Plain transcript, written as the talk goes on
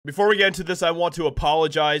Before we get into this, I want to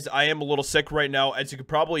apologize. I am a little sick right now, as you can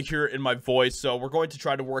probably hear in my voice, so we're going to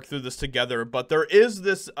try to work through this together. But there is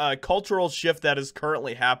this cultural shift that is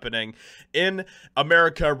currently happening in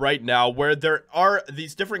America right now, where there are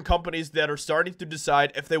these different companies that are starting to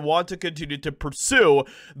decide if they want to continue to pursue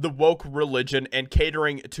the woke religion and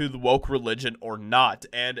catering to the woke religion or not.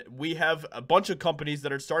 And we have a bunch of companies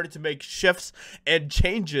that are starting to make shifts and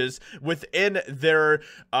changes within their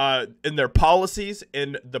policies,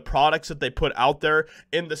 in the products that they put out there,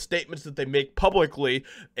 in the statements that they make publicly,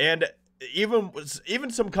 and even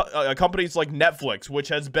some companies like Netflix, which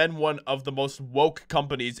has been one of the most woke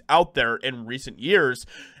companies out there in recent years,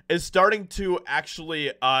 is starting to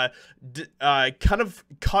actually kind of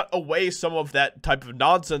cut away some of that type of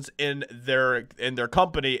nonsense in their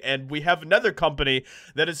company. And we have another company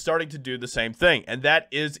that is starting to do the same thing, and that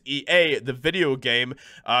is EA, the video game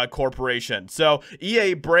corporation. So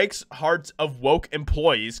EA breaks hearts of woke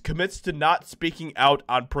employees, commits to not speaking out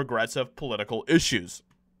on progressive political issues.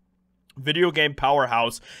 Video game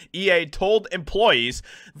powerhouse EA told employees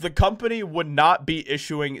the company would not be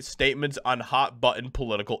issuing statements on hot-button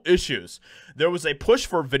political issues. There was a push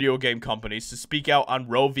for video game companies to speak out on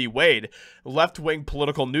Roe v. Wade. Left-wing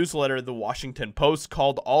political newsletter The Washington Post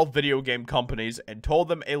called all video game companies and told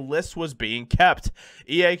them a list was being kept.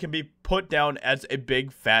 EA can be put down as a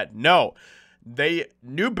big fat no. They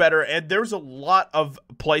knew better, and there's a lot of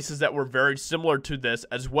places that were very similar to this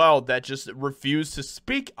as well that just refused to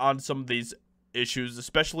speak on some of these issues,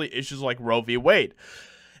 especially issues like Roe v. Wade.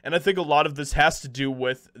 And I think a lot of this has to do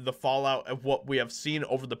with the fallout of what we have seen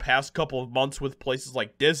over the past couple of months with places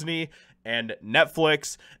like Disney and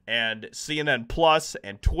Netflix and CNN Plus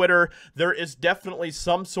and Twitter. There is definitely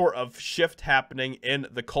some sort of shift happening in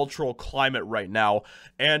the cultural climate right now,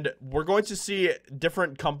 and we're going to see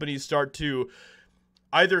different companies start to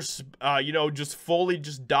either just fully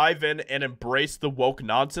just dive in and embrace the woke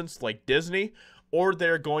nonsense like Disney, or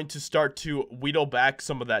they're going to start to wheedle back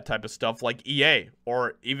some of that type of stuff like EA,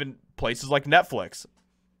 or even places like Netflix.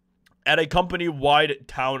 At a company-wide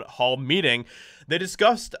town hall meeting, they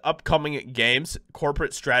discussed upcoming games,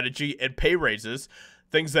 corporate strategy, and pay raises,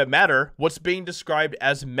 things that matter. What's being described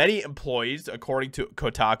as many employees, according to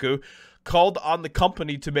Kotaku, called on the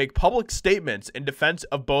company to make public statements in defense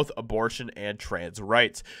of both abortion and trans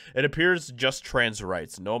rights. It appears just trans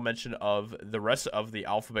rights, no mention of the rest of the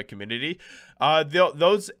alphabet community.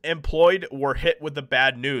 Those employed were hit with the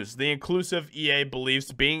bad news. The inclusive EA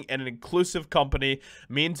believes being an inclusive company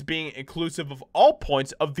means being inclusive of all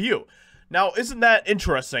points of view. Now, isn't that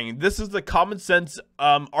interesting? This is the common sense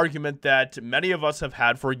argument that many of us have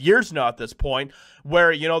had for years now at this point,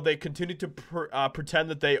 where, they continue to pretend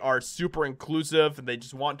that they are super inclusive and they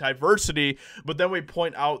just want diversity, but then we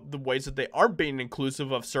point out the ways that they aren't being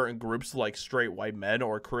inclusive of certain groups like straight white men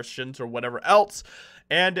or Christians or whatever else,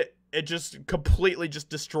 and it just completely just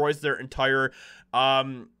destroys their entire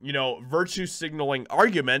virtue signaling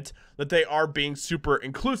argument that they are being super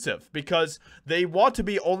inclusive, because they want to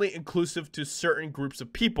be only inclusive to certain groups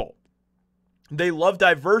of people. They love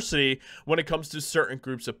diversity when it comes to certain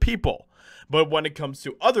groups of people, but when it comes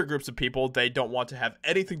to other groups of people, they don't want to have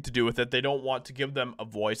anything to do with it. They don't want to give them a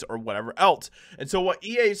voice or whatever else. And so what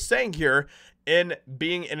EA is saying here, in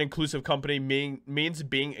being an inclusive company, means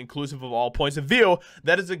being inclusive of all points of view.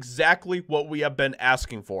 That is exactly what we have been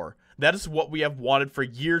asking for. That is what we have wanted for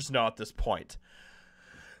years now at this point.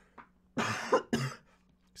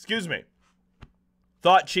 Excuse me.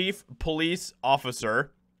 Thought Chief Police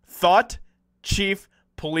Officer.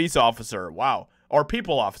 Wow. Or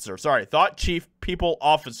People Officer. Sorry. Thought Chief People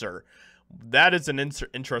Officer. That is an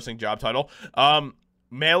interesting job title.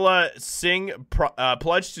 Mela Singh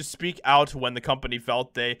pledged to speak out when the company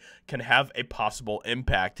felt they can have a possible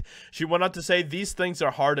impact. She went on to say, these things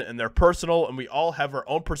are hard and they're personal, and we all have our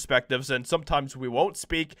own perspectives, and sometimes we won't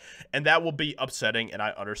speak, and that will be upsetting, and I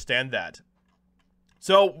understand that.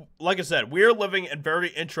 So, like I said, we are living in very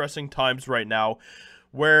interesting times right now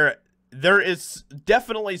where there is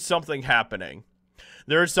definitely something happening.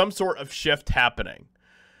 There is some sort of shift happening.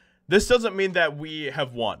 This doesn't mean that we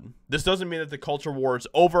have won. This doesn't mean that the culture war is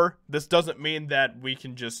over. This doesn't mean that we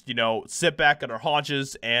can just, sit back on our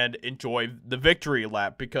haunches and enjoy the victory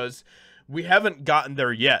lap, because we haven't gotten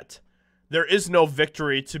there yet. There is no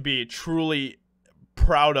victory to be truly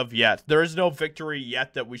proud of yet. There is no victory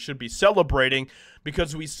yet that we should be celebrating,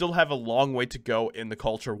 because we still have a long way to go in the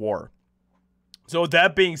culture war. So with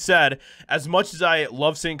that being said, as much as I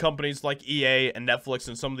love seeing companies like EA and Netflix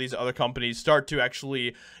and some of these other companies start to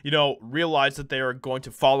actually, realize that they are going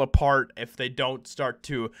to fall apart if they don't start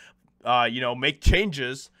to, make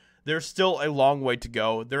changes, there's still a long way to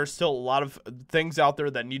go. There's still a lot of things out there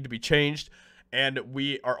that need to be changed, and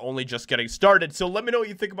we are only just getting started. So let me know what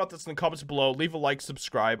you think about this in the comments below. Leave a like,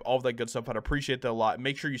 subscribe, all of that good stuff. I'd appreciate that a lot.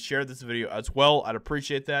 Make sure you share this video as well. I'd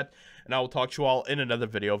appreciate that. And I will talk to you all in another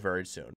video very soon.